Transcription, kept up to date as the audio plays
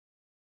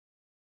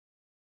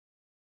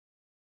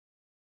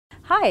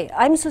Hi,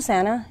 I'm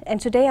Susanna, and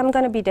today I'm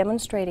going to be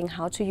demonstrating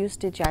how to use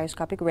the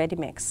Gyroscopic Ready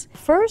Mix.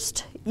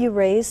 First, you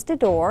raise the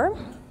door,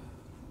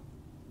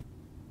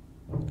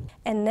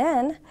 and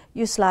then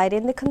you slide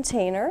in the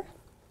container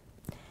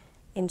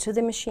into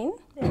the machine.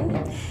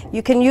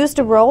 You can use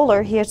the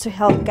roller here to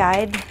help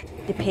guide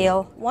the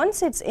pail.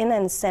 Once it's in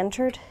and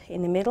centered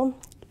in the middle,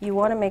 you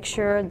want to make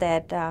sure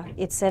that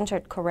it's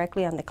centered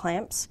correctly on the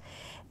clamps.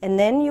 And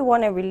then you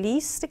want to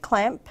release the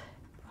clamp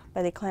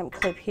by the clamp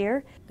clip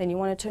here. Then you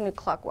want to turn it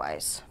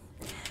clockwise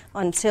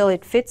until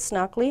it fits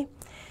snugly.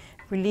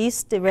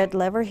 Release the red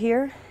lever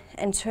here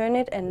and turn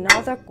it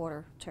another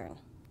quarter turn.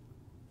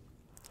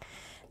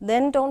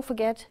 Then don't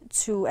forget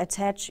to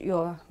attach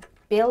your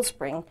bail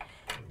spring,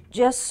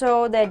 just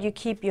so that you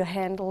keep your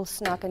handle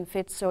snug and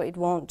fit so it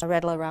won't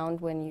rattle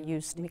around when you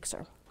use the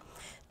mixer.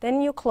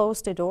 Then you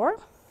close the door,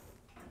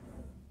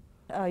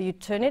 you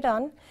turn it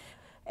on,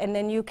 and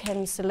then you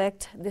can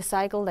select the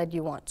cycle that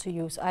you want to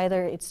use.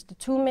 Either it's the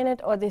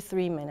 2-minute or the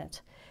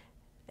 3-minute.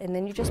 And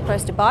then you just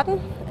press the button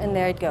and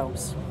there it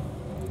goes.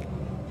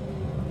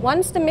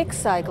 Once the mix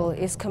cycle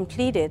is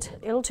completed,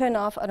 it'll turn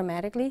off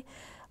automatically.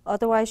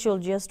 Otherwise you'll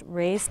just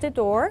raise the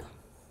door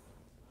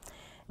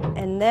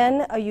and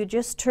then you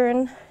just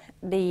turn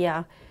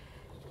the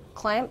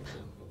clamp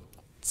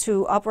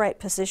to upright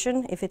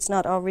position if it's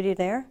not already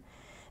there.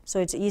 So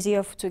it's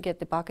easier to get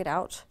the bucket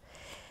out.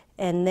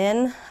 And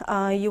then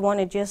you want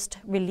to just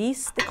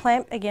release the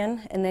clamp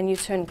again, and then you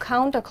turn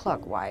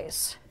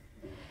counterclockwise,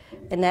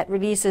 and that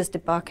releases the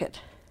bucket.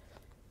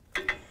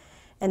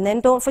 And then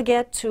don't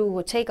forget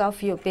to take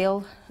off your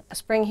bail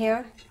spring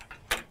here,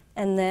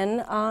 and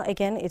then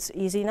again it's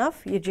easy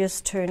enough. You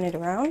just turn it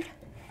around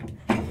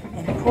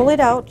and pull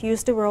it out,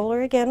 use the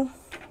roller again,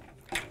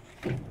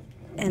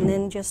 and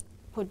then just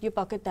put your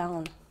bucket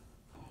down.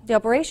 The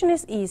operation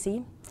is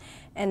easy,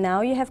 and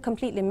now you have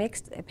completely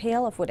mixed a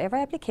pail of whatever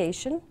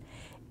application.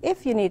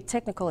 If you need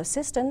technical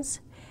assistance,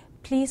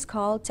 please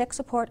call tech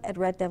support at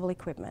Red Devil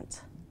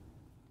Equipment.